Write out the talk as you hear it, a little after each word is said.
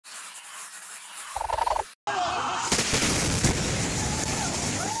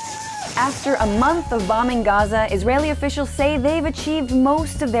After a month of bombing Gaza, Israeli officials say they've achieved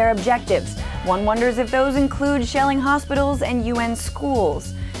most of their objectives. One wonders if those include shelling hospitals and UN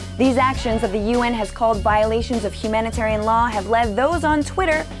schools. These actions that the UN has called violations of humanitarian law have led those on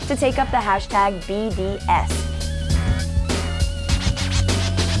Twitter to take up the hashtag BDS.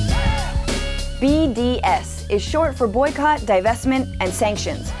 BDS is short for boycott, divestment, and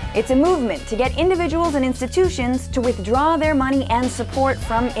sanctions. It's a movement to get individuals and institutions to withdraw their money and support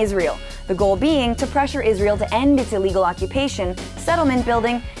from Israel. The goal being to pressure Israel to end its illegal occupation, settlement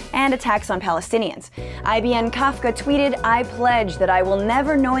building, and attacks on Palestinians. IBN Kafka tweeted, "I pledge that I will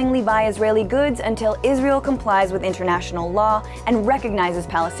never knowingly buy Israeli goods until Israel complies with international law and recognizes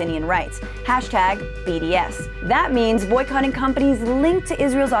Palestinian rights. Hashtag BDS." That means boycotting companies linked to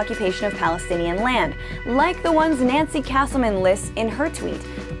Israel's occupation of Palestinian land, like the ones Nancy Castleman lists in her tweet.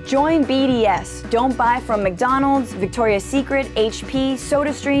 Join BDS. Don't buy from McDonald's, Victoria's Secret, HP,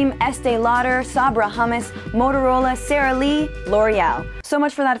 SodaStream, Estee Lauder, Sabra Hummus, Motorola, Sara Lee, L'Oreal. So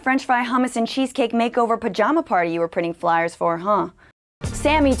much for that French fry hummus and cheesecake makeover pajama party you were printing flyers for, huh?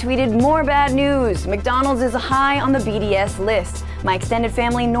 Sammy tweeted, "More bad news. McDonald's is high on the BDS list. My extended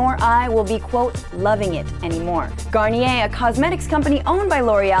family nor I will be, quote, loving it anymore." Garnier, a cosmetics company owned by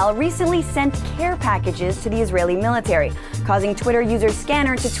L'Oreal, recently sent care packages to the Israeli military, causing Twitter user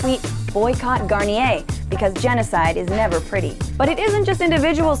Scanner to tweet, "Boycott Garnier, because genocide is never pretty." But it isn't just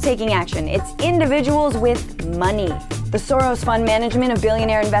individuals taking action, it's individuals with money. The Soros Fund Management of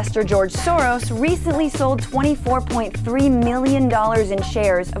billionaire investor George Soros recently sold $24.3 million in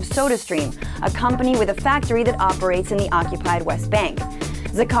shares of SodaStream, a company with a factory that operates in the occupied West Bank.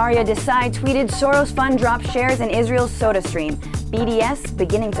 Zakaria Desai tweeted, "Soros Fund dropped shares in Israel's SodaStream. BDS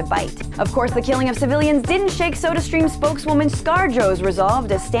beginning to bite." Of course, the killing of civilians didn't shake SodaStream spokeswoman ScarJo's resolve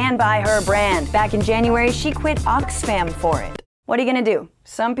to stand by her brand. Back in January, she quit Oxfam for it. What are you gonna do?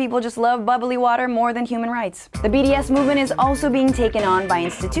 Some people just love bubbly water more than human rights. The BDS movement is also being taken on by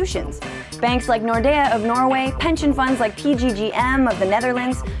institutions. Banks like Nordea of Norway, pension funds like PGGM of the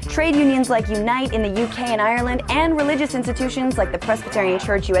Netherlands, trade unions like Unite in the UK and Ireland, and religious institutions like the Presbyterian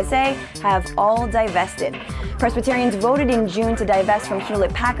Church USA have all divested. Presbyterians voted in June to divest from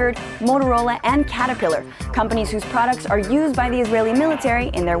Hewlett-Packard, Motorola, and Caterpillar, companies whose products are used by the Israeli military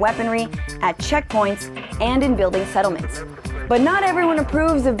in their weaponry, at checkpoints, and in building settlements. But not everyone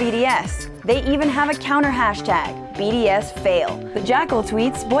approves of BDS. They even have a counter hashtag, BDS fail. The Jackal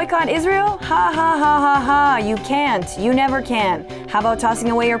tweets, "Boycott Israel? Ha ha ha ha ha, you can't, you never can. How about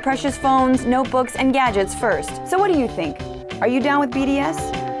tossing away your precious phones, notebooks, and gadgets first?" So what do you think? Are you down with BDS?